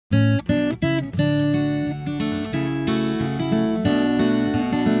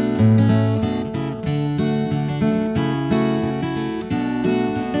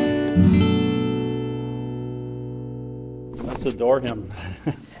adore him.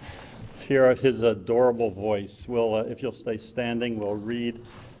 Let's hear his adorable voice. We'll, if you'll stay standing, we'll read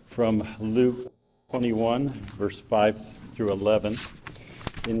from Luke 21, verse 5 through 11.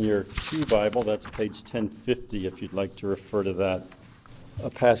 In your Pew Bible, that's page 1050, if you'd like to refer to that.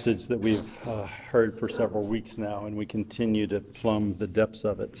 A passage that we've heard for several weeks now, and we continue to plumb the depths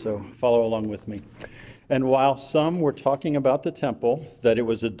of it. So follow along with me. And while some were talking about the temple, that it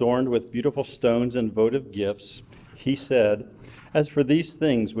was adorned with beautiful stones and votive gifts, he said, "As for these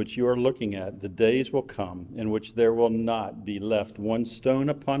things which you are looking at, the days will come in which there will not be left one stone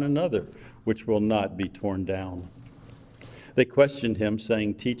upon another, which will not be torn down." They questioned him,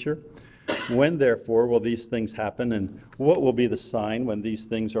 saying, "Teacher, when therefore will these things happen, and what will be the sign when these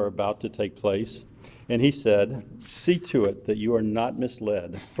things are about to take place?" And he said, "See to it that you are not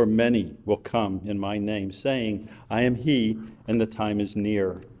misled, for many will come in my name, saying, 'I am he,' and the time is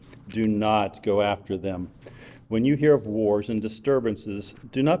near. Do not go after them. When you hear of wars and disturbances,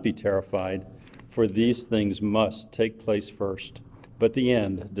 do not be terrified, for these things must take place first, but the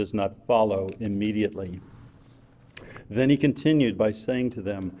end does not follow immediately." Then he continued by saying to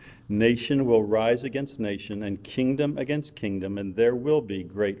them, "Nation will rise against nation, and kingdom against kingdom, and there will be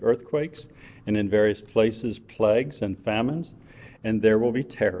great earthquakes, and in various places plagues and famines, and there will be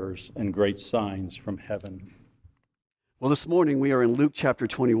terrors and great signs from heaven." Well, this morning we are in Luke chapter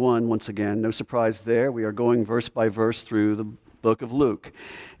 21 once again. No surprise there. We are going verse by verse through the book of Luke.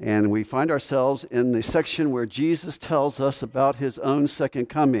 And we find ourselves in the section where Jesus tells us about his own second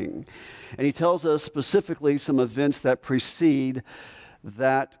coming. And he tells us specifically some events that precede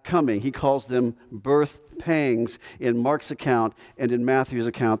that coming. He calls them birth pangs in Mark's account, and in Matthew's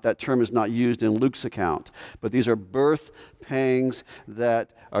account that term is not used in Luke's account. But these are birth pangs that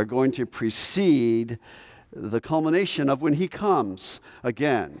are going to precede the culmination of when he comes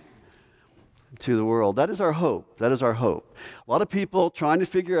again to the world. That is our hope. That is our hope. A lot of people trying to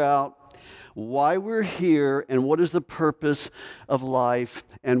figure out why we're here and what is the purpose of life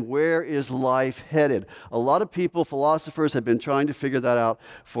and where is life headed. A lot of people, philosophers, have been trying to figure that out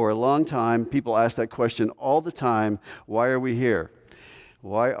for a long time. People ask that question all the time. Why are we here?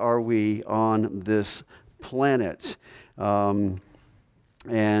 Why are we on this planet? And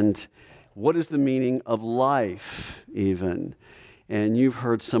what is the meaning of life even? And you've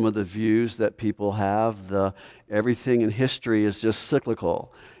heard some of the views that people have. Everything in history is just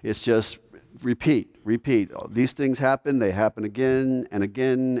cyclical. It's just repeat. These things happen, they happen again and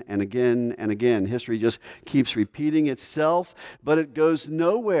again and again and again. History just keeps repeating itself, but it goes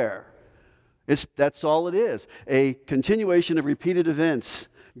nowhere. That's all it is. A continuation of repeated events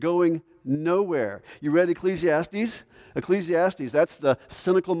going nowhere. You read Ecclesiastes? Ecclesiastes, that's the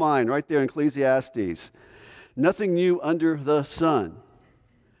cynical mind right there in Ecclesiastes. Nothing new under the sun,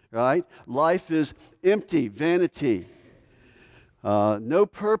 right? Life is empty, vanity, no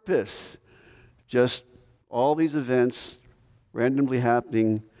purpose, just all these events randomly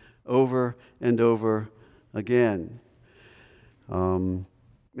happening over and over again. And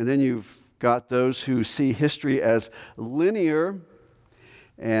then you've got those who see history as linear,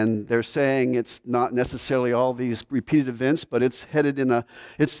 and they're saying it's not necessarily all these repeated events, but it's headed in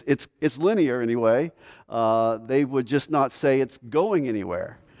it's linear anyway. They would just not say it's going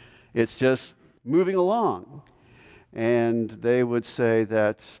anywhere. It's just moving along. And they would say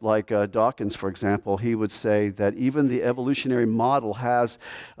that, like Dawkins, for example, he would say that even the evolutionary model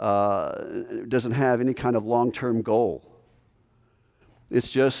doesn't have any kind of long-term goal. It's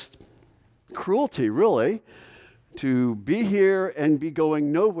just cruelty, really, to be here and be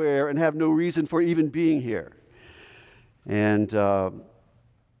going nowhere and have no reason for even being here. And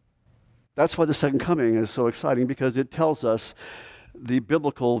that's why the second coming is so exciting, because it tells us the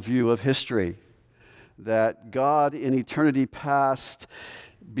biblical view of history, that God in eternity past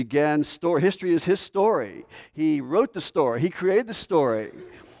began story. History is his story. He wrote the story. He created the story.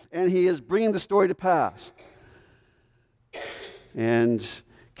 And he is bringing the story to pass and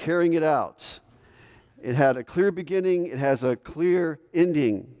carrying it out. It had a clear beginning. It has a clear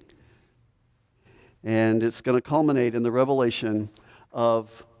ending. And it's going to culminate in the revelation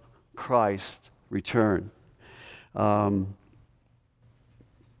of Christ's return.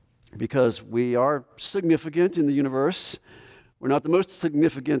 Because we are significant in the universe. We're not the most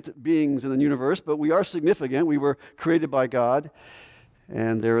significant beings in the universe, but we are significant. We were created by God,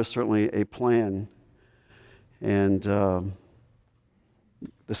 and there is certainly a plan. And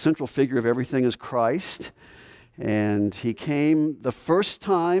the central figure of everything is Christ, and he came the first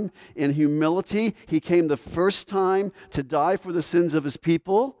time in humility. He came the first time to die for the sins of his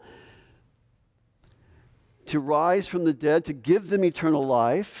people, to rise from the dead, to give them eternal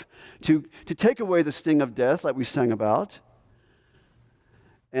life, to take away the sting of death like we sang about.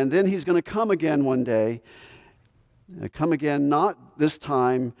 And then he's going to come again one day. Come again, not this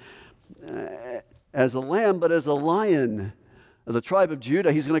time as a lamb, but as a lion of the tribe of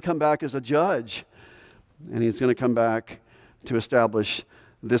Judah. He's going to come back as a judge. And he's going to come back to establish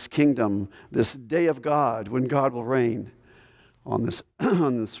this kingdom, this day of God, when God will reign on this,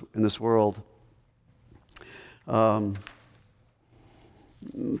 in this world.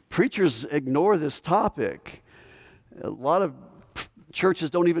 Preachers ignore this topic. A lot of churches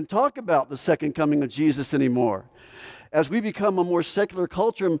don't even talk about the second coming of Jesus anymore. As we become a more secular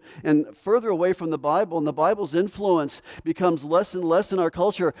culture and further away from the Bible, and the Bible's influence becomes less and less in our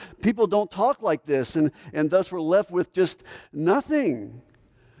culture, people don't talk like this, and thus we're left with just nothing.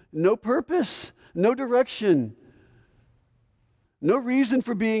 No purpose, no direction, no reason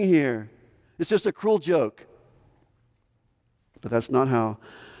for being here. It's just a cruel joke. But that's not how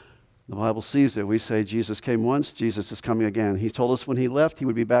the Bible sees it. We say Jesus came once, Jesus is coming again. He told us when he left, he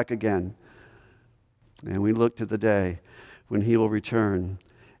would be back again. And we look to the day when he will return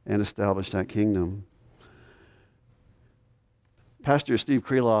and establish that kingdom. Pastor Steve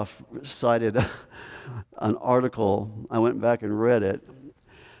Kreloff cited an article. I went back and read it.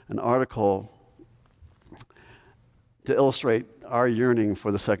 An article to illustrate our yearning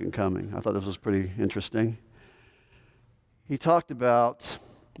for the second coming. I thought this was pretty interesting. He talked about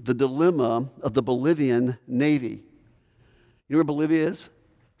the dilemma of the Bolivian Navy. You know where Bolivia is?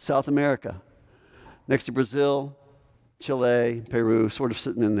 South America. Next to Brazil, Chile, Peru, sort of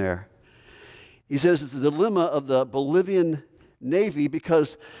sitting in there. He says it's the dilemma of the Bolivian Navy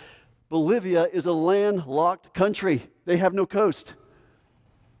because Bolivia is a landlocked country. They have no coast.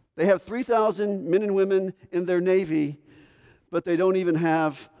 They have 3,000 men and women in their navy, but they don't even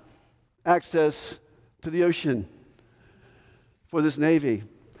have access to the ocean for this navy.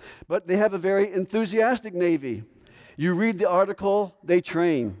 But they have a very enthusiastic navy. You read the article, they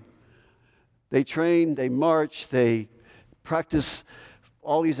train. They train, they march, they practice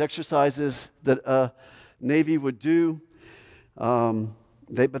all these exercises that a navy would do.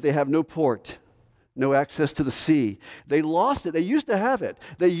 But they have no port, no access to the sea. They lost it. They used to have it.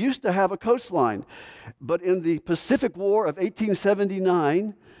 They used to have a coastline. But in the Pacific War of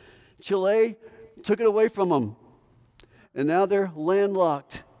 1879, Chile took it away from them. And now they're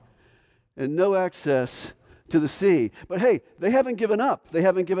landlocked and no access to the sea. But hey, they haven't given up. They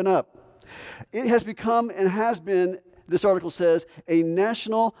haven't given up. It has become and has been, this article says, a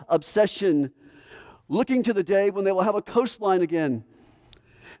national obsession, looking to the day when they will have a coastline again.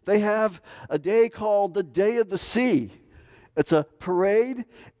 They have a day called the Day of the Sea. It's a parade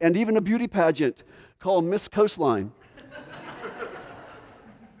and even a beauty pageant called Miss Coastline.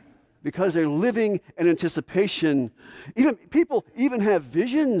 Because they're living in anticipation. People even have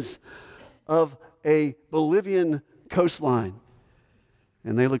visions of a Bolivian coastline.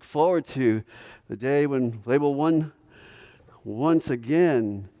 And they look forward to the day when they will once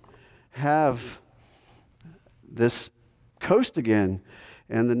again have this coast again.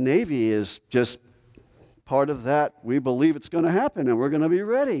 And the Navy is just part of that. We believe it's going to happen, and we're going to be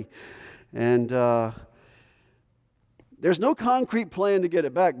ready. And there's no concrete plan to get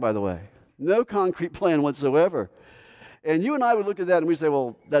it back, by the way. No concrete plan whatsoever. And you and I would look at that and we say,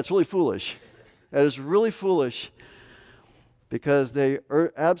 well, that's really foolish. That is really foolish. Because they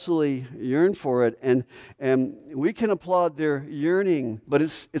absolutely yearn for it, and we can applaud their yearning, but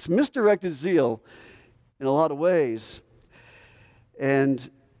it's misdirected zeal in a lot of ways. And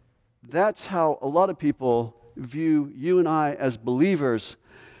that's how a lot of people view you and I as believers,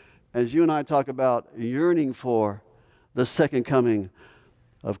 as you and I talk about yearning for the second coming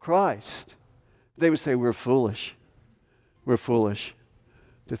of Christ. They would say, we're foolish. We're foolish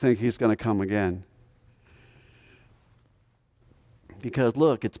to think he's going to come again. Because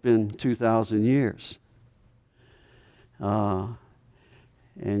look, it's been 2,000 years. And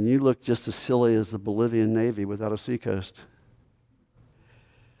you look just as silly as the Bolivian Navy without a seacoast.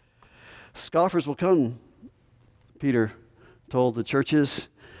 Scoffers will come, Peter told the churches.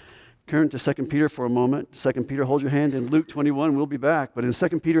 Turn to 2 Peter for a moment. 2 Peter, hold your hand in Luke 21. We'll be back. But in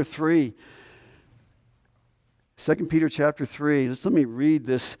 2 Peter 3, 2 Peter chapter 3, just let me read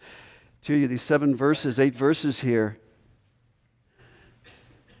this to you, these 8 verses here.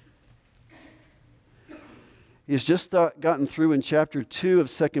 He's just gotten through in chapter 2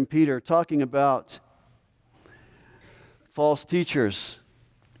 of 2 Peter talking about false teachers.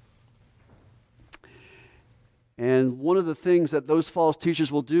 And one of the things that those false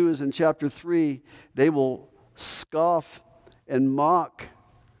teachers will do is in chapter 3, they will scoff and mock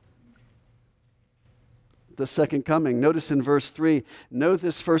the second coming. Notice in verse 3, know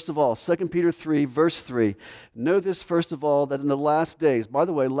this first of all, 2 Peter 3, verse 3, know this first of all, that in the last days, by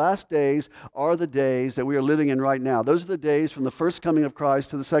the way, last days are the days that we are living in right now. Those are the days from the first coming of Christ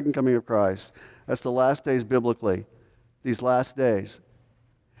to the second coming of Christ. That's the last days biblically, these last days.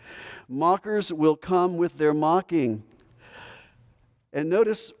 Mockers will come with their mocking. And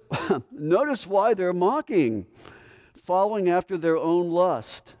notice why they're mocking, following after their own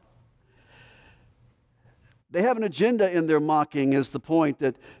lust. They have an agenda in their mocking, is the point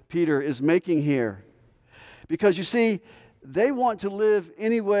that Peter is making here. Because you see, they want to live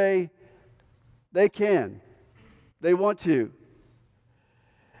any way they can. They want to.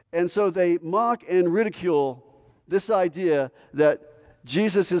 And so they mock and ridicule this idea that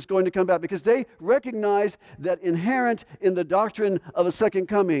Jesus is going to come back, because they recognize that inherent in the doctrine of a second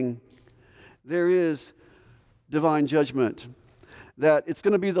coming, there is divine judgment. That it's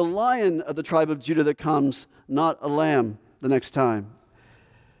going to be the Lion of the tribe of Judah that comes, not a lamb the next time.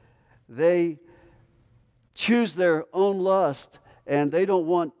 They choose their own lust, and they don't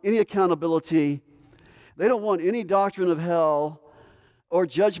want any accountability. They don't want any doctrine of hell or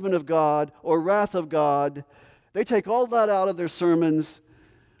judgment of God or wrath of God. They take all that out of their sermons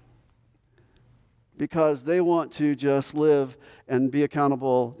because they want to just live and be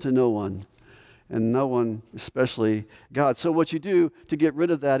accountable to no one. And no one, especially God. So what you do to get rid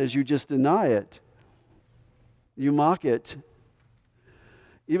of that is you just deny it. You mock it.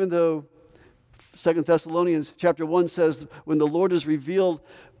 Even though 2 Thessalonians chapter 1 says, when the Lord is revealed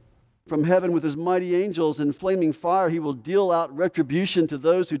from heaven with his mighty angels in flaming fire, he will deal out retribution to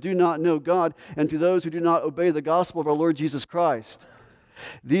those who do not know God and to those who do not obey the gospel of our Lord Jesus Christ.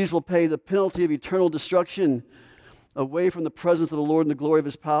 These will pay the penalty of eternal destruction away from the presence of the Lord and the glory of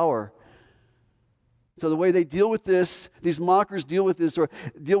his power. So the way they deal with this, these mockers deal with this, or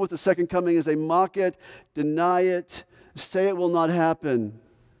deal with the second coming, is they mock it, deny it, say it will not happen,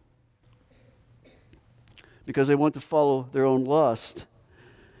 because they want to follow their own lust.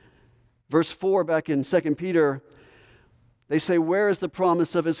 Verse 4 back in 2 Peter, they say, where is the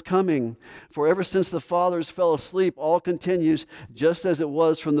promise of his coming? For ever since the fathers fell asleep, all continues just as it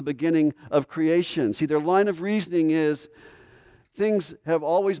was from the beginning of creation. See, their line of reasoning is, things have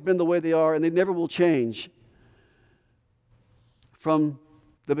always been the way they are, and they never will change from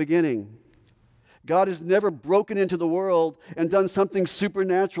the beginning. God has never broken into the world and done something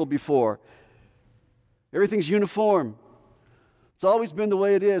supernatural before. Everything's uniform. It's always been the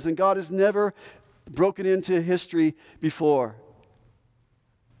way it is, and God has never broken into history before.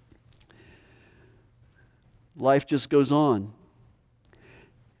 Life just goes on.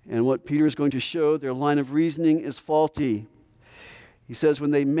 And what Peter is going to show, their line of reasoning is faulty. He says,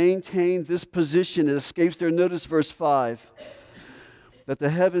 when they maintain this position, it escapes their notice, verse 5, that the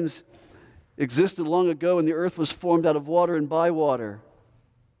heavens existed long ago and the earth was formed out of water and by water,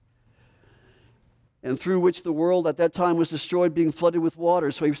 and through which the world at that time was destroyed, being flooded with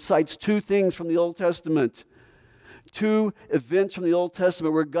water. So he cites two things from the Old Testament, two events from the Old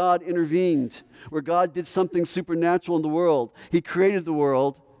Testament where God intervened, where God did something supernatural in the world. He created the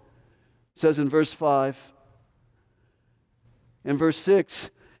world, says in verse 5. In verse 6,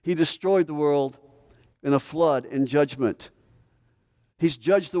 he destroyed the world in a flood and judgment. He's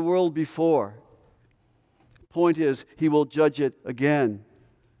judged the world before. Point is, he will judge it again.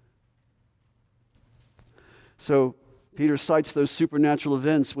 So Peter cites those supernatural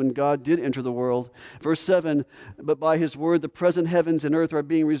events when God did enter the world. Verse 7, but by his word the present heavens and earth are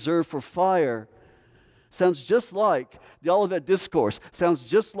being reserved for fire. Sounds just like the Olivet Discourse. Sounds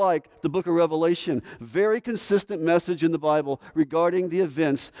just like the book of Revelation. Very consistent message in the Bible regarding the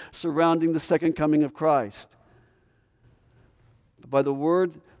events surrounding the second coming of Christ. But by the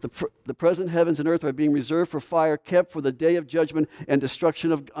word, the present heavens and earth are being reserved for fire, kept for the day of judgment and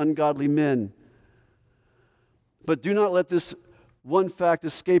destruction of ungodly men. But do not let this one fact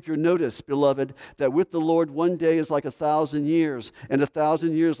escape your notice, beloved, that with the Lord 1 day is like 1,000 years, and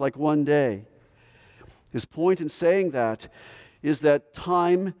 1,000 years like 1 day. His point in saying that is that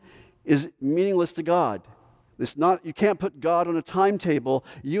time is meaningless to God. It's not, you can't put God on a timetable.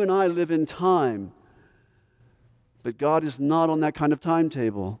 You and I live in time. But God is not on that kind of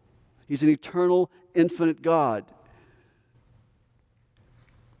timetable. He's an eternal, infinite God.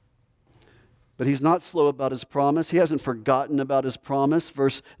 But he's not slow about his promise. He hasn't forgotten about his promise,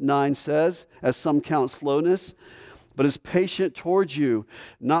 verse 9 says, as some count slowness, but is patient towards you,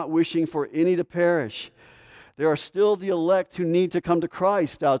 not wishing for any to perish. There are still the elect who need to come to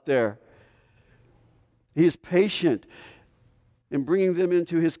Christ out there. He is patient in bringing them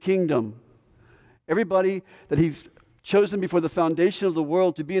into his kingdom. Everybody that he's chosen before the foundation of the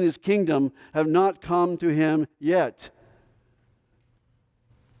world to be in his kingdom, have not come to him yet.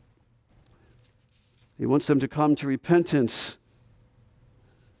 He wants them to come to repentance.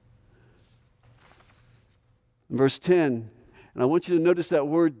 In verse 10, and I want you to notice that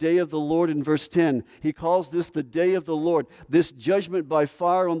word day of the Lord in verse 10. He calls this the day of the Lord, this judgment by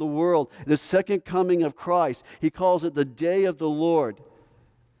fire on the world, the second coming of Christ. He calls it the day of the Lord.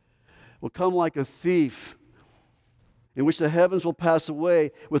 Will come like a thief, in which the heavens will pass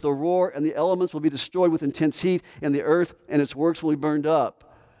away with a roar, and the elements will be destroyed with intense heat, and the earth and its works will be burned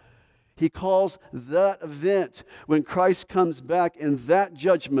up. He calls that event when Christ comes back in that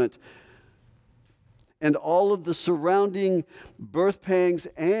judgment and all of the surrounding birth pangs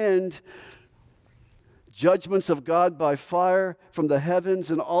and judgments of God by fire from the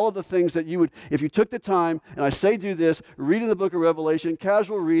heavens, and all of the things that you would, if you took the time, and I say do this, read in the book of Revelation,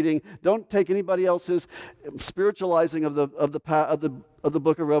 casual reading, don't take anybody else's spiritualizing of the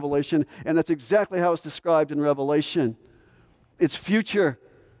book of Revelation, and that's exactly how it's described in Revelation. It's future.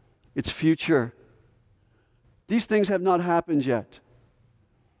 It's future. These things have not happened yet.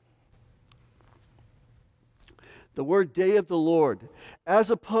 The word day of the Lord, as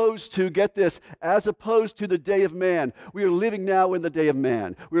opposed to, get this, as opposed to the day of man. We are living now in the day of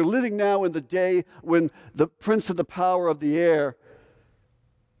man. We are living now in the day when the prince of the power of the air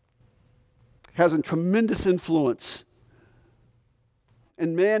has a tremendous influence.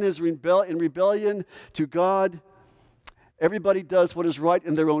 And man is in rebellion to God. Everybody does what is right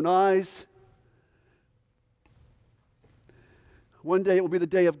in their own eyes. One day it will be the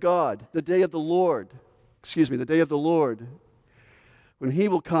day of God, the day of the Lord. The day of the Lord, when he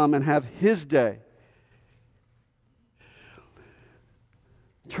will come and have his day.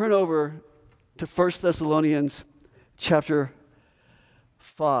 Turn over to 1 Thessalonians chapter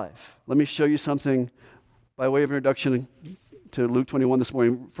 5. Let me show you something by way of introduction to Luke 21 this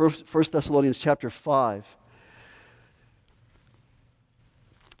morning. 1 Thessalonians chapter 5.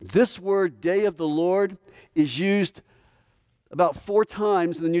 This word, day of the Lord, is used about 4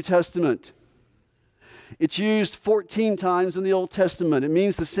 times in the New Testament. It's used 14 times in the Old Testament. It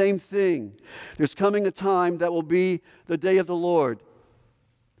means the same thing. There's coming a time that will be the day of the Lord.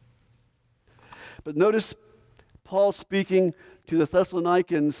 But notice Paul speaking to the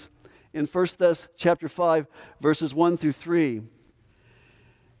Thessalonians in 1 Thess chapter 5, verses 1 through 3.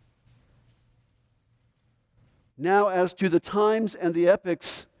 Now as to the times and the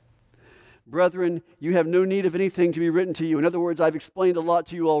epochs, brethren, you have no need of anything to be written to you. In other words, I've explained a lot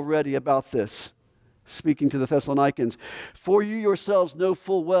to you already about this. Speaking to the Thessalonians, for you yourselves know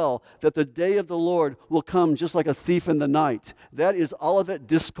full well that the day of the Lord will come just like a thief in the night. That is Olivet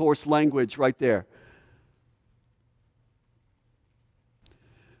Discourse language right there.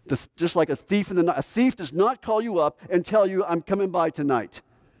 Just like a thief in the night. A thief does not call you up and tell you, I'm coming by tonight.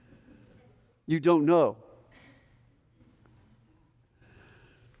 You don't know.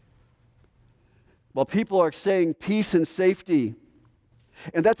 While people are saying peace and safety,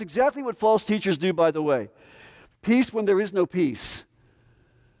 and that's exactly what false teachers do, by the way. Peace when there is no peace.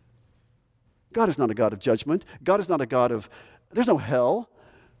 God is not a God of judgment. God is not a God of, there's no hell.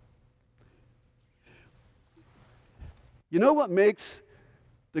 You know what makes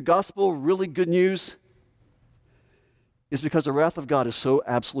the gospel really good news? Is because the wrath of God is so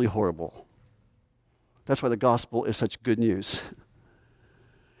absolutely horrible. That's why the gospel is such good news.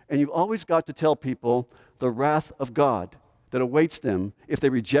 And you've always got to tell people the wrath of God that awaits them if they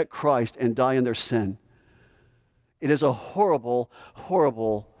reject Christ and die in their sin. It is a horrible,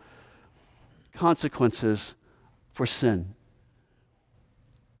 horrible consequences for sin.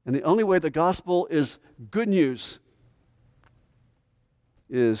 And the only way the gospel is good news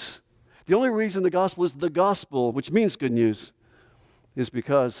is, the only reason the gospel is the gospel, which means good news, is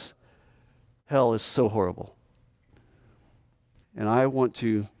because hell is so horrible. And I want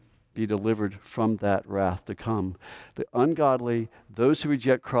to be delivered from that wrath to come. The ungodly, those who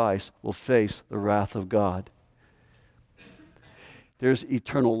reject Christ, will face the wrath of God. There's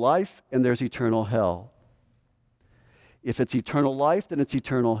eternal life and there's eternal hell. If it's eternal life, then it's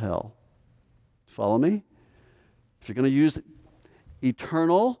eternal hell. Follow me? If you're going to use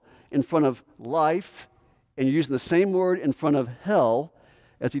eternal in front of life, and you're using the same word in front of hell,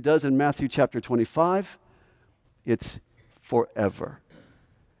 as he does in Matthew chapter 25, it's forever.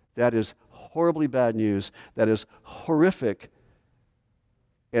 That is horribly bad news. That is horrific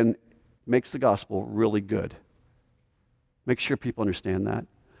and makes the gospel really good. Make sure people understand that.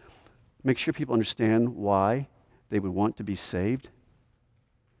 Make sure people understand why they would want to be saved.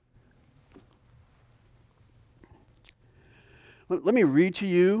 Let me read to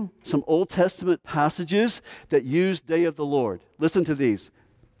you some Old Testament passages that use day of the Lord. Listen to these.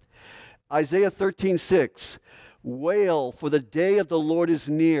 Isaiah 13:6. Wail, for the day of the Lord is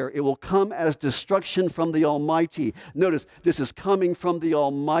near. It will come as destruction from the Almighty. Notice, this is coming from the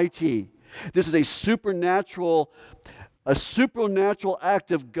Almighty. This is a supernatural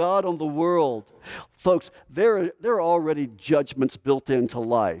act of God on the world. Folks, there are already judgments built into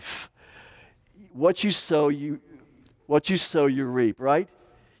life. What you sow, you reap, right?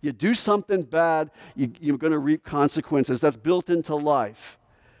 You do something bad, you're going to reap consequences. That's built into life.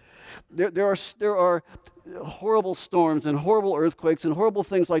 There are horrible storms and horrible earthquakes and horrible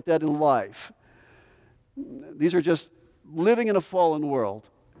things like that in life. These are just living in a fallen world.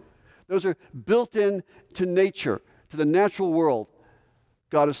 Those are built into nature, to the natural world.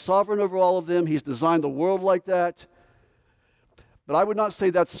 God is sovereign over all of them. He's designed the world like that. But I would not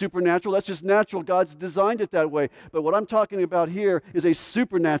say that's supernatural. That's just natural. God's designed it that way. But what I'm talking about here is a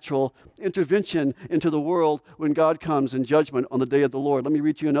supernatural intervention into the world when God comes in judgment on the day of the Lord. Let me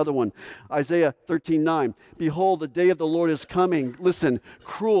read to you another one. Isaiah 13:9. Behold, the day of the Lord is coming. Listen,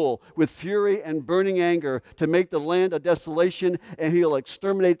 cruel, with fury and burning anger, to make the land a desolation, and he'll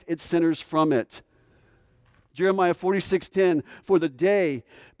exterminate its sinners from it. Jeremiah 46:10, for the day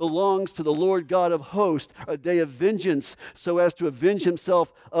belongs to the Lord God of hosts, a day of vengeance, so as to avenge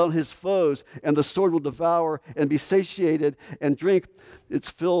himself on his foes, and the sword will devour and be satiated and drink its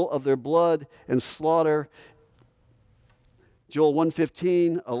fill of their blood and slaughter. Joel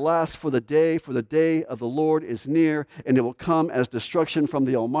 1:15, alas, for the day of the Lord is near, and it will come as destruction from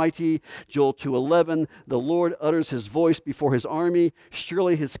the Almighty. Joel 2:11, the Lord utters his voice before his army.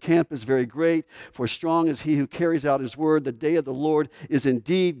 Surely his camp is very great, for strong is he who carries out his word. The day of the Lord is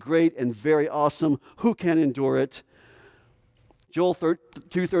indeed great and very awesome. Who can endure it? Joel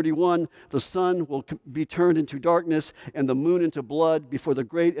 2:31, the sun will be turned into darkness and the moon into blood before the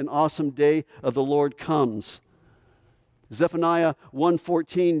great and awesome day of the Lord comes. Zephaniah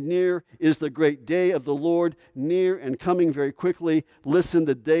 1:14, near is the great day of the Lord, near and coming very quickly. Listen,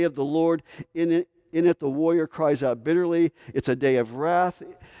 the day of the Lord, in it the warrior cries out bitterly. It's a day of wrath,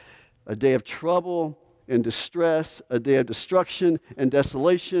 a day of trouble and distress, a day of destruction and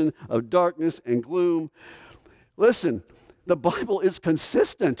desolation, of darkness and gloom. Listen, the Bible is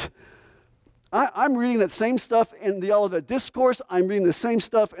consistent. I'm reading that same stuff in the Olivet Discourse. I'm reading the same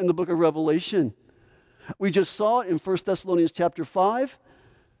stuff in the book of Revelation. We just saw it in 1 Thessalonians chapter 5.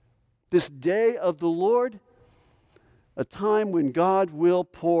 This day of the Lord, a time when God will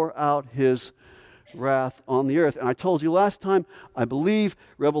pour out his wrath on the earth. And I told you last time, I believe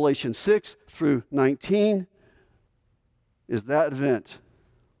Revelation 6 through 19 is that event.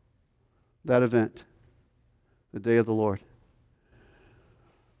 That event. The day of the Lord.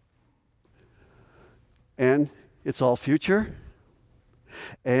 And it's all future.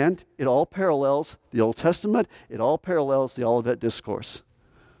 And it all parallels the Old Testament. It all parallels the Olivet Discourse.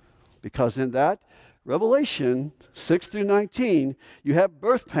 Because in that Revelation 6 through 19, you have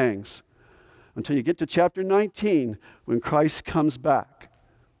birth pangs until you get to chapter 19 when Christ comes back.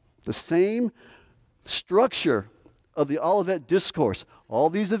 The same structure of the Olivet Discourse. All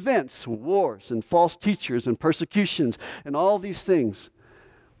these events, wars and false teachers and persecutions and all these things.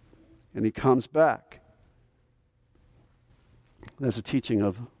 And he comes back. That's a teaching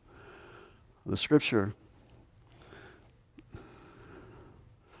of the Scripture.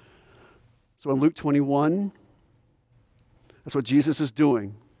 So in Luke 21, that's what Jesus is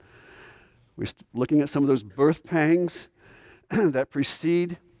doing. We're looking at some of those birth pangs that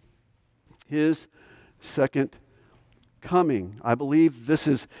precede his second coming. I believe this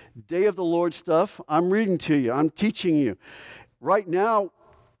is day of the Lord stuff. I'm reading to you. I'm teaching you. Right now,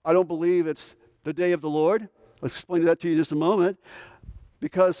 I don't believe it's the day of the Lord. I'll explain that to you in just a moment,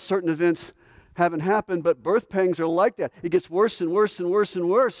 because certain events haven't happened, but birth pangs are like that. It gets worse and worse and worse and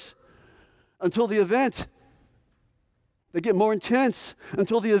worse until the event. They get more intense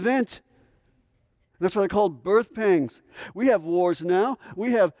until the event. And that's what I call birth pangs. We have wars now.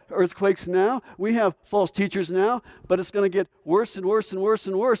 We have earthquakes now. We have false teachers now, but it's going to get worse and worse and worse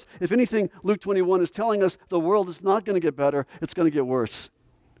and worse. If anything, Luke 21 is telling us the world is not going to get better. It's going to get worse.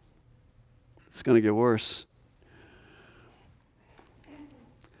 It's going to get worse.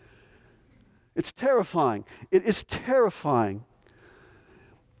 It's terrifying. It is terrifying.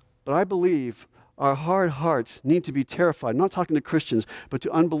 But I believe our hard hearts need to be terrified. I'm not talking to Christians, but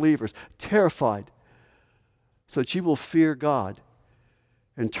to unbelievers. Terrified. So that you will fear God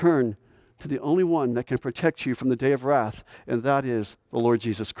and turn to the only one that can protect you from the day of wrath, and that is the Lord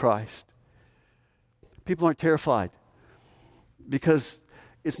Jesus Christ. People aren't terrified because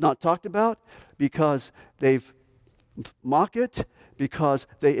it's not talked about, because they've mock it, because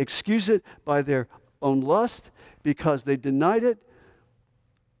they excuse it by their own lust, because they denied it.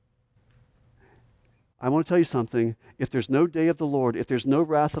 I want to tell you something. If there's no day of the Lord, if there's no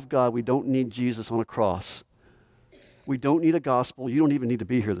wrath of God, we don't need Jesus on a cross. We don't need a gospel. You don't even need to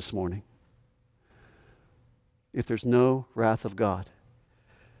be here this morning. If there's no wrath of God.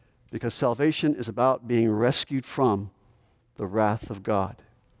 Because salvation is about being rescued from the wrath of God.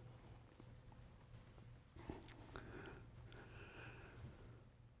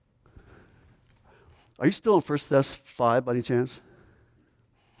 Are you still in 1 Thess 5 by any chance?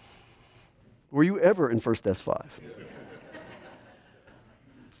 Were you ever in 1 Thess 5?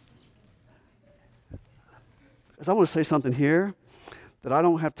 Because I want to say something here that I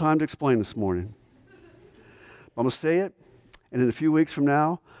don't have time to explain this morning. I'm going to say it, and in a few weeks from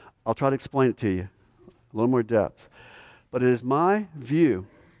now, I'll try to explain it to you a little more depth. But it is my view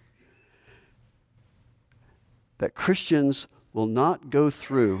that Christians will not go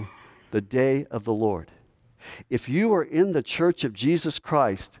through the day of the Lord. If you are in the church of Jesus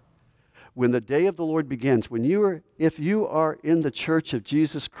Christ, when the day of the Lord begins, if you are in the church of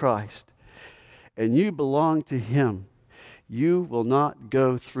Jesus Christ and you belong to Him, you will not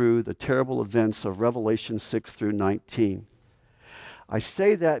go through the terrible events of Revelation 6 through 19. I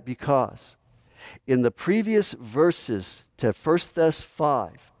say that because in the previous verses to 1 Thess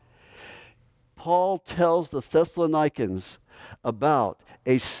 5, Paul tells the Thessalonians about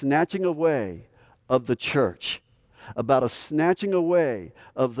a snatching away of the church, about a snatching away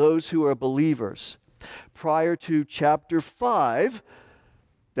of those who are believers, prior to chapter 5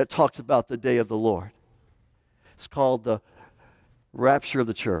 that talks about the day of the Lord. It's called the rapture of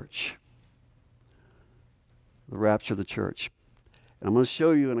the church. The rapture of the church. And I'm going to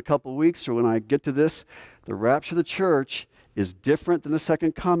show you in a couple weeks, or when I get to this, the rapture of the church is different than the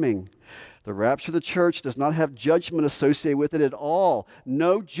second coming. The rapture of the church does not have judgment associated with it at all.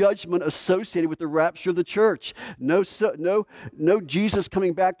 No judgment associated with the rapture of the church. No Jesus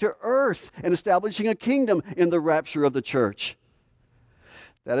coming back to earth and establishing a kingdom in the rapture of the church.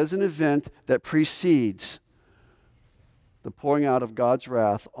 That is an event that precedes the pouring out of God's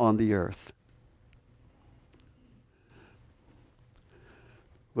wrath on the earth.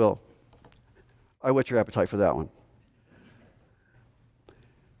 Well, I whet your appetite for that one.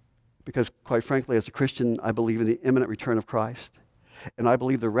 Because, quite frankly, as a Christian, I believe in the imminent return of Christ. And I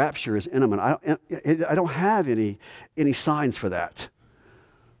believe the rapture is imminent. I don't have any signs for that.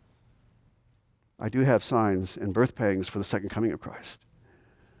 I do have signs and birth pangs for the second coming of Christ.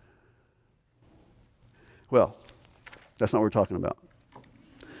 Well, that's not what we're talking about.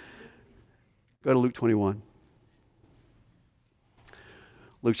 Go to Luke 21.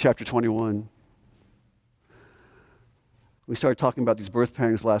 Luke chapter 21. We started talking about these birth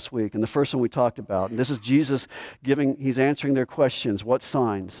pangs last week, and the first one we talked about, and this is Jesus he's answering their questions. What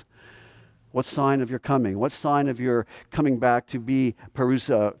signs? What sign of your coming? What sign of your coming back to be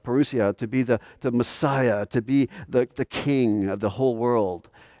parousia, to be the Messiah, to be the king of the whole world,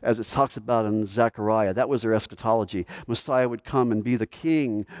 as it talks about in Zechariah. That was their eschatology. Messiah would come and be the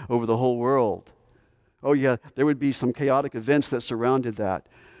king over the whole world. Oh yeah, there would be some chaotic events that surrounded that.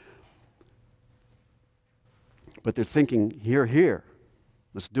 But they're thinking, here,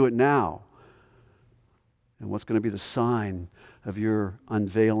 let's do it now. And what's going to be the sign of your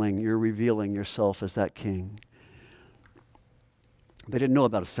unveiling, your revealing yourself as that king? They didn't know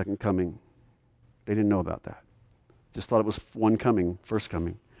about a second coming. They didn't know about that. Just thought it was one coming, first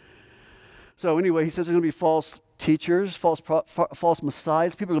coming. So anyway, he says there's going to be false teachers, false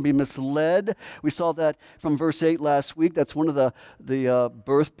messiahs. People are going to be misled. We saw that from verse 8 last week. That's one of the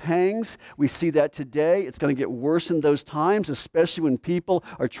birth pangs. We see that today. It's going to get worse in those times, especially when people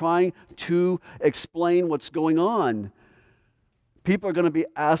are trying to explain what's going on. People are going to be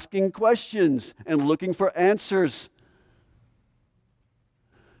asking questions and looking for answers.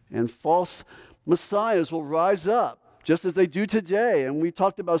 And false messiahs will rise up, just as they do today. And we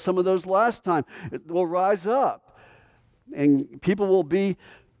talked about some of those last time. It will rise up. And people will be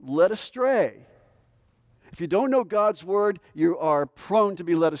led astray. If you don't know God's word, you are prone to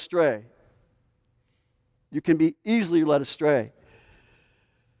be led astray. You can be easily led astray.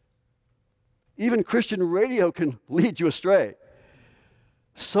 Even Christian radio can lead you astray.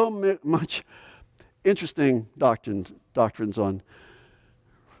 So much interesting doctrines on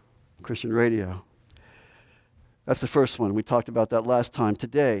Christian radio. That's the first one. We talked about that last time.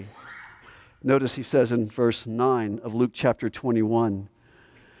 Today, notice he says in verse 9 of Luke chapter 21,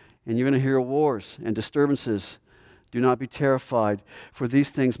 and you're going to hear wars and disturbances. Do not be terrified, for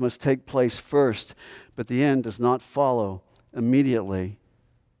these things must take place first, but the end does not follow immediately.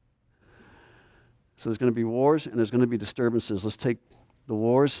 So there's going to be wars and there's going to be disturbances. Let's take the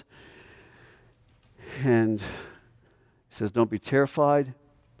wars. And he says, don't be terrified.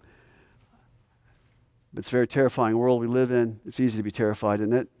 It's a very terrifying world we live in. It's easy to be terrified,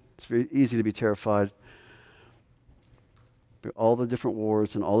 isn't it? It's very easy to be terrified. All the different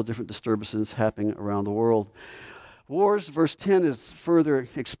wars and all the different disturbances happening around the world. Wars, verse 10 is further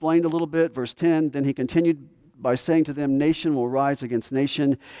explained a little bit. Verse 10, then he continued by saying to them, nation will rise against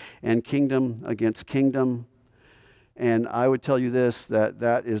nation and kingdom against kingdom. And I would tell you this,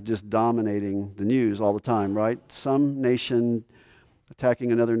 that is just dominating the news all the time, right? Some nation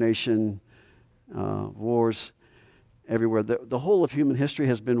attacking another nation, wars everywhere. The whole of human history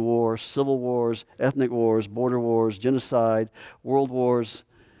has been war, civil wars, ethnic wars, border wars, genocide, world wars.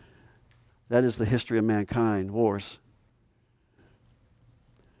 That is the history of mankind, wars.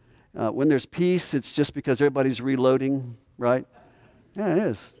 When there's peace, it's just because everybody's reloading, right? Yeah, it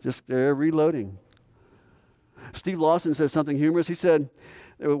is. Just they're reloading. Steve Lawson says something humorous. He said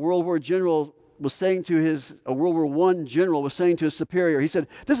a World War I general was saying to his superior, he said,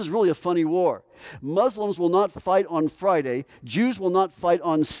 this is really a funny war. Muslims will not fight on Friday. Jews will not fight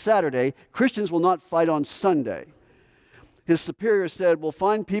on Saturday. Christians will not fight on Sunday. His superior said, we'll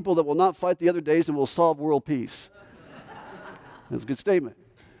find people that will not fight the other days and we'll solve world peace. That's a good statement.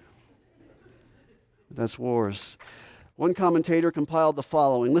 That's wars. One commentator compiled the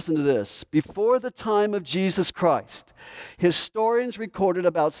following. Listen to this. Before the time of Jesus Christ, historians recorded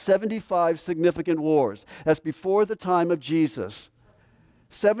about 75 significant wars. That's before the time of Jesus.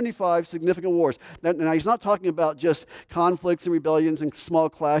 75 significant wars. Now, he's not talking about just conflicts and rebellions and small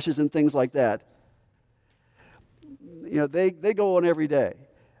clashes and things like that. You know, they go on every day.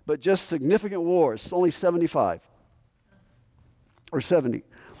 But just significant wars, only 75 or 70.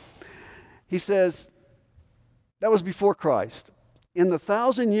 He says, that was before Christ. In the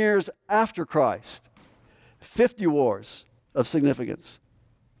 1,000 years after Christ, 50 wars of significance.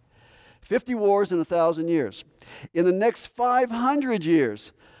 50 wars in 1,000 years. In the next 500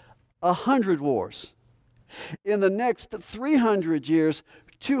 years, 100 wars. In the next 300 years,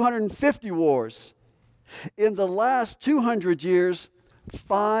 250 wars. In the last 200 years,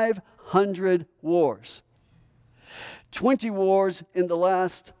 500 wars. 20 wars in the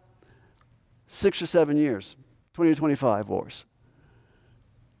last 6 or 7 years. 20 to 25 wars.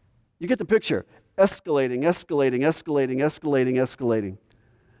 You get the picture. Escalating, escalating, escalating, escalating, escalating.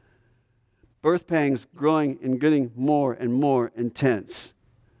 Birth pangs growing and getting more and more intense.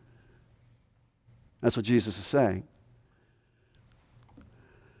 That's what Jesus is saying.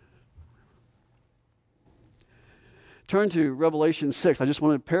 Turn to Revelation 6. I just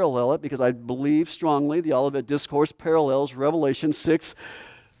want to parallel it because I believe strongly the Olivet Discourse parallels Revelation 6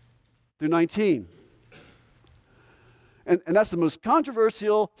 through 19. And that's the most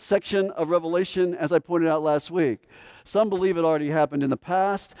controversial section of Revelation, as I pointed out last week. Some believe it already happened in the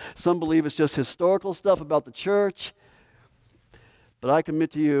past. Some believe it's just historical stuff about the church. But I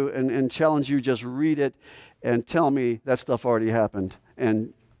commit to you and challenge you, just read it and tell me that stuff already happened.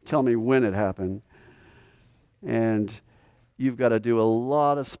 And tell me when it happened. And you've got to do a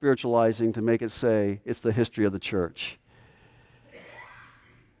lot of spiritualizing to make it say it's the history of the church.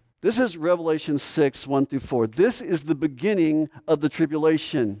 This is Revelation 6, 1 through 4. This is the beginning of the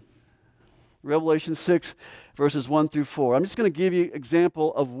tribulation. Revelation 6, verses 1 through 4. I'm just going to give you an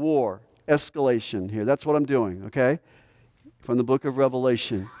example of war, escalation here. That's what I'm doing, okay? From the book of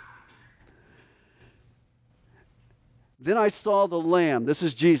Revelation. Then I saw the Lamb, this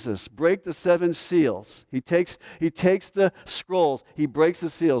is Jesus, break the 7 seals. He takes the scrolls, he breaks the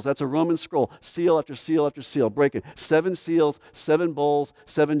seals. That's a Roman scroll, seal after seal after seal, break it. 7 seals, 7 bowls,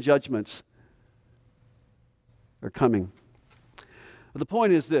 7 judgments are coming. But the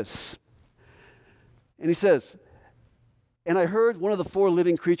point is this, and he says, and I heard one of the 4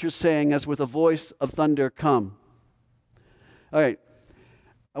 living creatures saying, as with a voice of thunder, come. All right,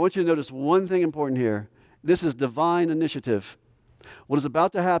 I want you to notice one thing important here. This is divine initiative. What is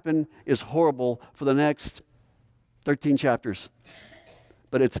about to happen is horrible for the next 13 chapters.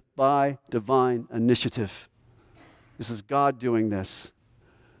 But it's by divine initiative. This is God doing this.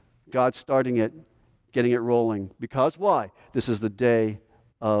 God starting it, getting it rolling. Because why? This is the day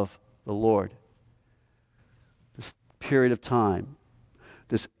of the Lord. This period of time,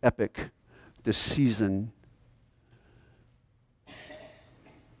 this epic, this season.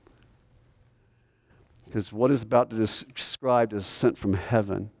 Because what is about to be described is sent from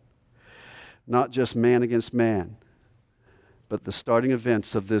heaven. Not just man against man, but the starting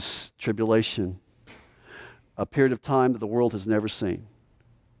events of this tribulation. A period of time that the world has never seen.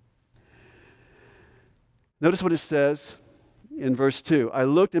 Notice what it says in verse 2. I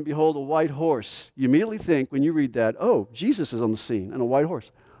looked and behold a white horse. You immediately think when you read that, oh, Jesus is on the scene and a white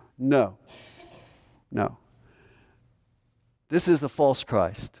horse. No. No. This is the false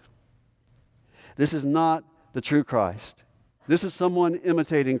Christ. This is not the true Christ. This is someone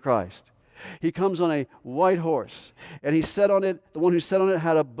imitating Christ. He comes on a white horse, and he sat on it. The one who sat on it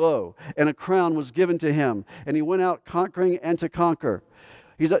had a bow, and a crown was given to him, and he went out conquering and to conquer.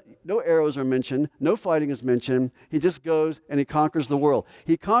 No arrows are mentioned, no fighting is mentioned. He just goes and he conquers the world.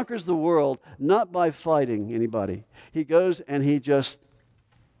 He conquers the world not by fighting anybody. He goes and he just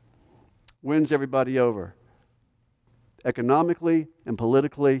wins everybody over. Economically and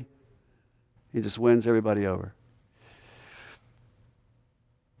politically, he just wins everybody over.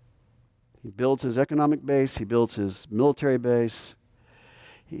 He builds his economic base. He builds his military base.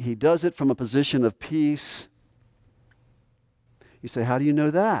 He does it from a position of peace. You say, how do you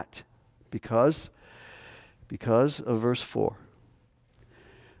know that? Because of verse 4.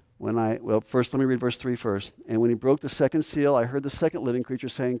 First let me read verse 3 first. And when he broke the second seal, I heard the second living creature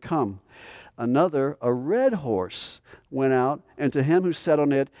saying, come. Another, a red horse, went out, and to him who sat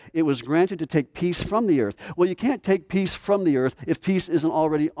on it, it was granted to take peace from the earth. Well, you can't take peace from the earth if peace isn't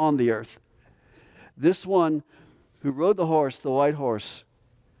already on the earth. This one who rode the horse, the white horse,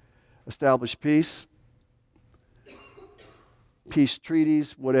 established peace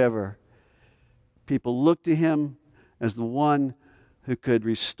treaties, whatever. People look to him as the one who could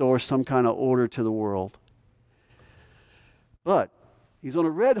restore some kind of order to the world. But he's on a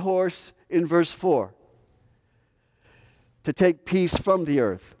red horse in verse 4 to take peace from the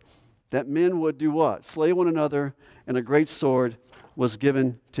earth, that men would do what? Slay one another, and a great sword was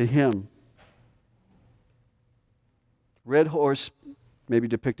given to him. Red horse, maybe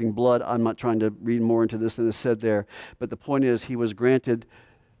depicting blood. I'm not trying to read more into this than is said there. But the point is, he was granted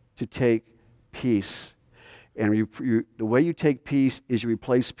to take peace. And the way you take peace is you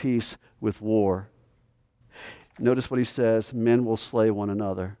replace peace with war. Notice what he says, men will slay one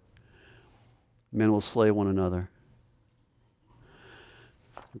another. Men will slay one another.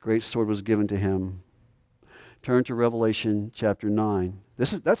 A great sword was given to him. Turn to Revelation chapter 9.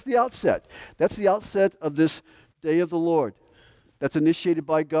 That's the outset. That's the outset of this day of the Lord. That's initiated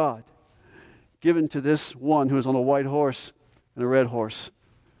by God, given to this one who is on a white horse and a red horse.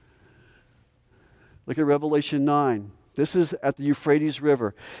 Look at Revelation 9. This is at the Euphrates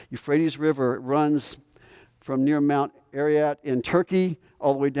River. Euphrates River runs from near Mount Ararat in Turkey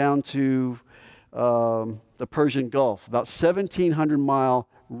all the way down to the Persian Gulf. About 1,700-mile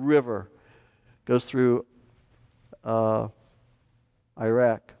river goes through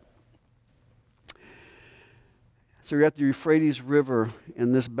Iraq. So you're at the Euphrates River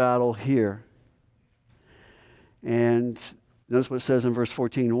in this battle here. And notice what it says in verse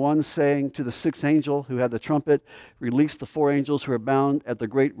 14. One saying to the sixth angel who had the trumpet, release the four angels who are bound at the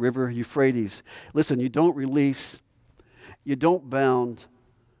great river Euphrates. Listen, you don't bound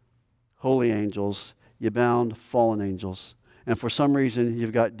holy angels, you bound fallen angels. And for some reason,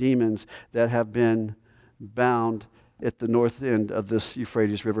 you've got demons that have been bound at the north end of this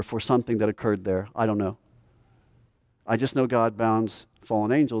Euphrates River for something that occurred there. I don't know. I just know God bounds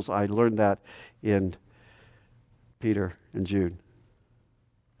fallen angels. I learned that in Peter and Jude.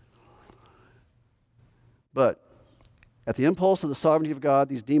 But at the impulse of the sovereignty of God,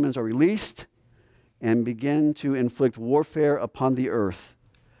 these demons are released and begin to inflict warfare upon the earth,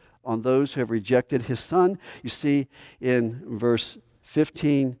 on those who have rejected his Son. You see in verse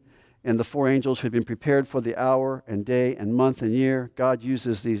 15, and the four angels who had been prepared for the hour and day and month and year, God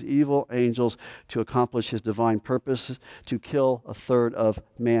uses these evil angels to accomplish his divine purpose, to kill a third of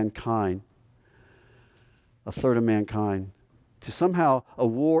mankind. A third of mankind. To somehow a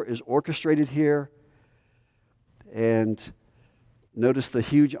war is orchestrated here. And notice the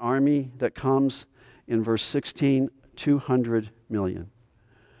huge army that comes in verse 16, 200 million.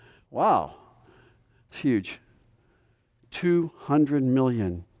 Wow, it's huge. 200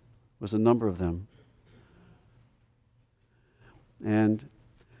 million was the number of them. And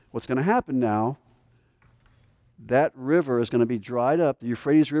what's going to happen now, that river is going to be dried up, the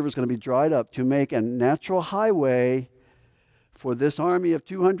Euphrates River is going to be dried up to make a natural highway for this army of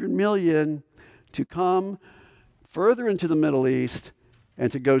 200 million to come further into the Middle East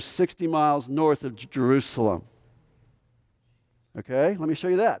and to go 60 miles north of Jerusalem. Okay, let me show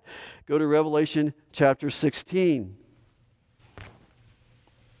you that. Go to Revelation chapter 16.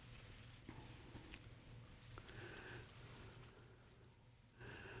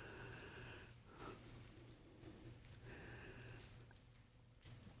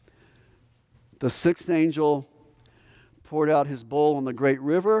 The sixth angel poured out his bowl on the great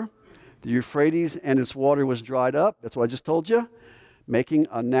river, The Euphrates and its water was dried up. That's what I just told you. Making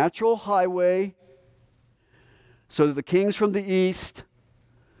a natural highway so that the kings from the east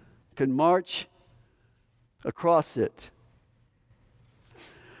could march across it.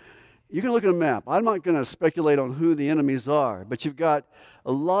 You can look at a map. I'm not going to speculate on who the enemies are, but you've got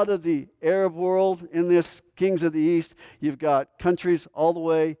a lot of the Arab world in this, kings of the east. You've got countries all the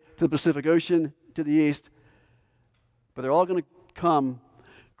way to the Pacific Ocean to the east, but they're all going to come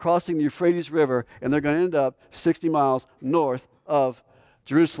crossing the Euphrates River, and they're going to end up 60 miles north of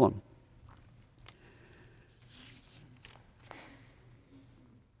Jerusalem.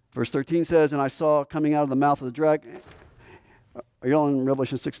 Verse 13 says, and I saw coming out of the mouth of the dragon. Are you all in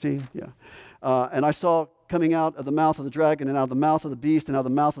Revelation 16? Yeah. And I saw coming out of the mouth of the dragon and out of the mouth of the beast and out of the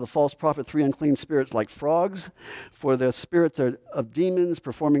mouth of the false prophet 3 unclean spirits like frogs, for the spirits are of demons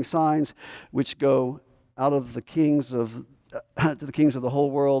performing signs which go out of the kings of to the kings of the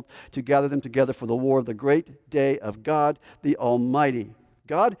whole world to gather them together for the war of the great day of God the Almighty.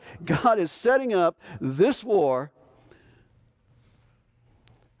 God is setting up this war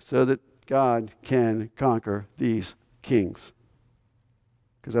so that God can conquer these kings,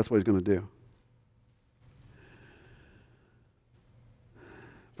 because that's what he's going to do.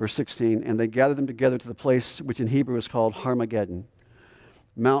 Verse 16, and they gathered them together to the place which in Hebrew is called Armageddon,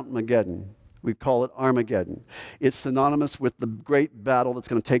 Mount Mageddon. We call it Armageddon. It's synonymous with the great battle that's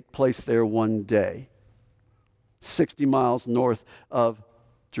going to take place there one day, 60 miles north of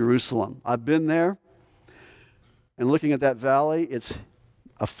Jerusalem. I've been there, and looking at that valley, it's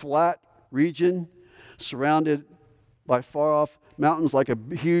a flat region surrounded by far-off mountains like a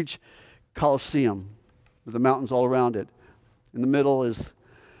huge Colosseum with the mountains all around it. In the middle is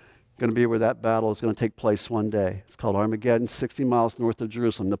going to be where that battle is going to take place one day. It's called Armageddon, 60 miles north of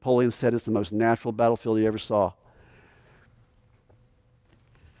Jerusalem. Napoleon said it's the most natural battlefield he ever saw.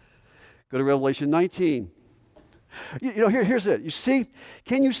 Go to Revelation 19. Here's it.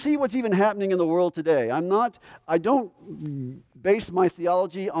 Can you see what's even happening in the world today? I don't base my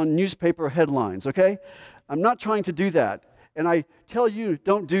theology on newspaper headlines, okay? I'm not trying to do that. And I tell you,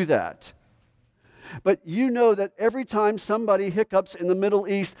 don't do that. But you know that every time somebody hiccups in the Middle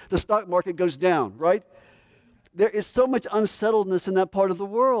East, the stock market goes down, right? There is so much unsettledness in that part of the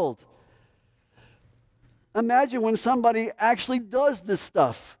world. Imagine when somebody actually does this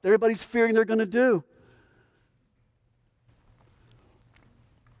stuff that everybody's fearing they're going to do.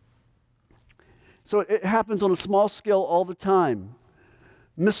 So it happens on a small scale all the time.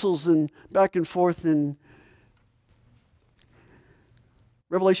 Missiles and back and forth in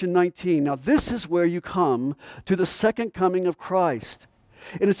Revelation 19. Now this is where you come to the second coming of Christ.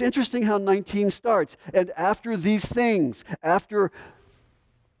 And it's interesting how 19 starts. And after these things, after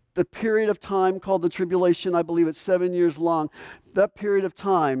the period of time called the tribulation, I believe it's 7 years long, that period of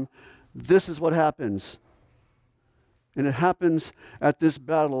time, this is what happens. And it happens at this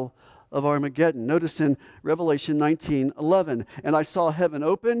battle of Armageddon. Notice in Revelation 19:11, and I saw heaven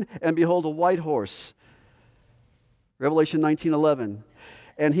open, and behold, a white horse. Revelation 19:11.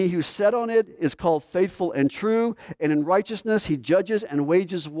 And he who sat on it is called faithful and true, and in righteousness he judges and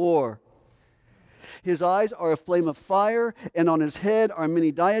wages war. His eyes are a flame of fire, and on his head are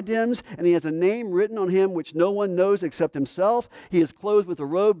many diadems, and he has a name written on him which no one knows except himself. He is clothed with a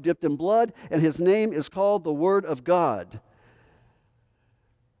robe dipped in blood, and his name is called the Word of God.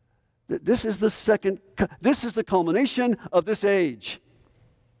 This is the culmination of this age.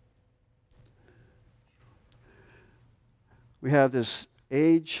 We have this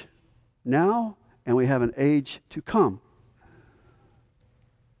age now, and we have an age to come.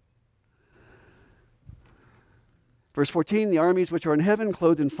 Verse 14, the armies which are in heaven,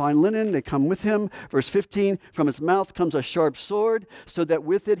 clothed in fine linen, they come with him. Verse 15, from his mouth comes a sharp sword, so that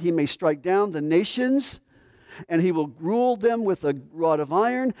with it he may strike down the nations, and he will rule them with a rod of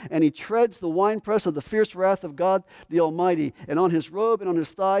iron, and he treads the winepress of the fierce wrath of God the Almighty. And on his robe and on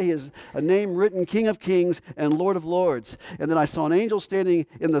his thigh he has a name written, King of Kings and Lord of Lords. And then I saw an angel standing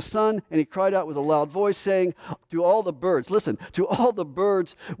in the sun, and he cried out with a loud voice, saying, to all the birds, listen, to all the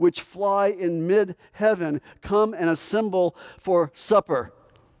birds which fly in mid-heaven, come and assemble for supper,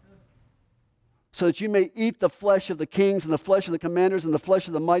 so that you may eat the flesh of the kings and the flesh of the commanders and the flesh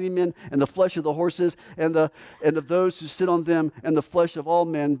of the mighty men and the flesh of the horses and of those who sit on them and the flesh of all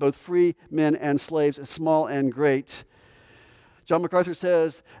men, both free men and slaves, small and great. John MacArthur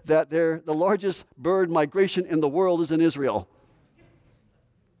says that the largest bird migration in the world is in Israel.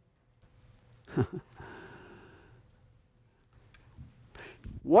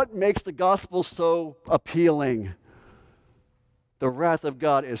 What makes the gospel so appealing? The wrath of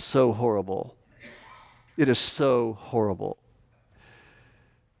God is so horrible. It is so horrible.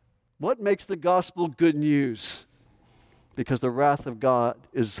 What makes the gospel good news? Because the wrath of God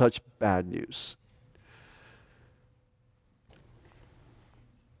is such bad news.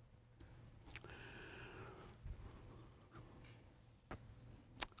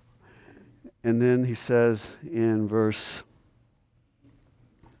 And then he says in verse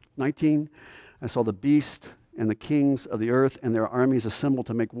 19, I saw the beast and the kings of the earth and their armies assembled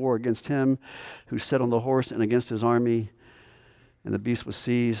to make war against him who sat on the horse and against his army. And the beast was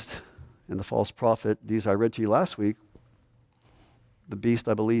seized, and the false prophet. These I read to you last week. The beast,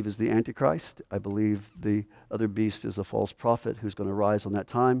 I believe, is the Antichrist. I believe the other beast is the false prophet who's going to rise on that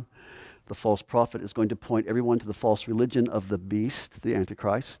time. The false prophet is going to point everyone to the false religion of the beast, the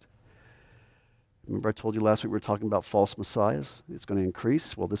Antichrist. Remember I told you last week we were talking about false messiahs? It's going to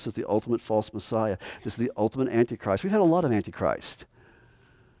increase. Well, this is the ultimate false messiah. This is the ultimate Antichrist. We've had a lot of Antichrist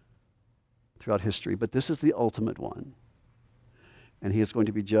throughout history, but this is the ultimate one. And he is going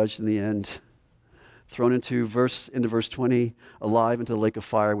to be judged in the end, thrown into verse 20, alive into the lake of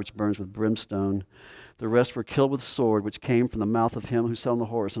fire, which burns with brimstone. The rest were killed with sword, which came from the mouth of him who sat on the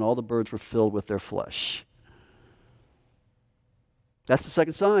horse, and all the birds were filled with their flesh. That's the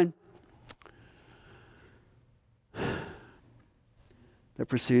second sign that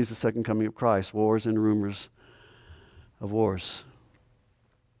precedes the second coming of Christ. Wars and rumors of wars.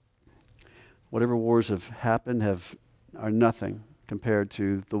 Whatever wars have happened are nothing compared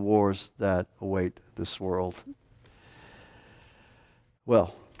to the wars that await this world.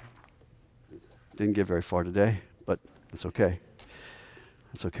 Well, didn't get very far today, but it's okay.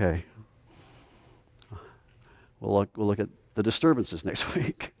 It's okay. We'll look at the disturbances next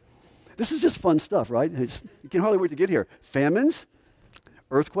week. This is just fun stuff, right? You can hardly wait to get here. Famines,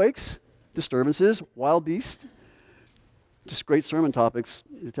 earthquakes, disturbances, wild beasts. Just great sermon topics.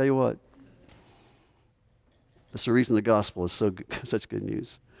 I tell you what. That's the reason the gospel is such good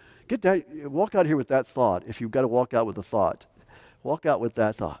news. Get that, walk out here with that thought. If you've got to walk out with a thought, walk out with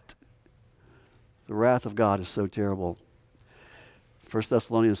that thought. The wrath of God is so terrible. 1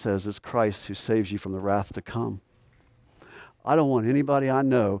 Thessalonians says it's Christ who saves you from the wrath to come. I don't want anybody I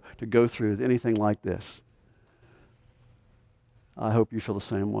know to go through anything like this. I hope you feel the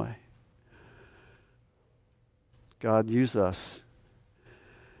same way. God, use us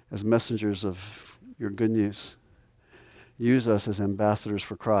as messengers of your good news. Use us as ambassadors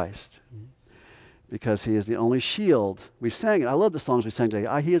for Christ, because he is the only shield. We sang it. I love the songs we sang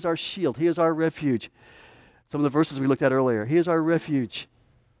today. He is our shield. He is our refuge. Some of the verses we looked at earlier. He is our refuge.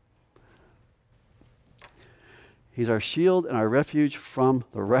 He's our shield and our refuge from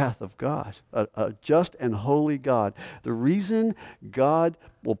the wrath of God, a just and holy God. The reason God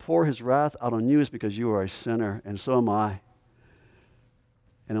will pour his wrath out on you is because you are a sinner, and so am I.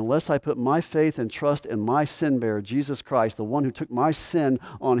 And unless I put my faith and trust in my sin bearer, Jesus Christ, the one who took my sin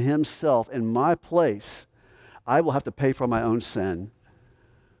on himself in my place, I will have to pay for my own sin.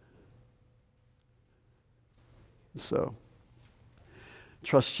 So,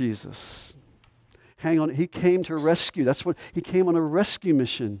 trust Jesus. Hang on. He came to rescue. He came on a rescue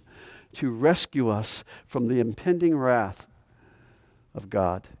mission to rescue us from the impending wrath of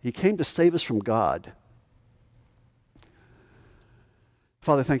God. He came to save us from God.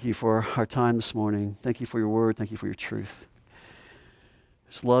 Father, thank you for our time this morning. Thank you for your word. Thank you for your truth.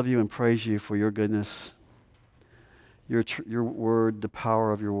 Just love you and praise you for your goodness, your word, the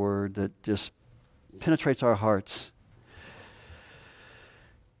power of your word that just penetrates our hearts.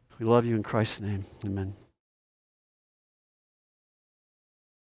 We love you in Christ's name. Amen.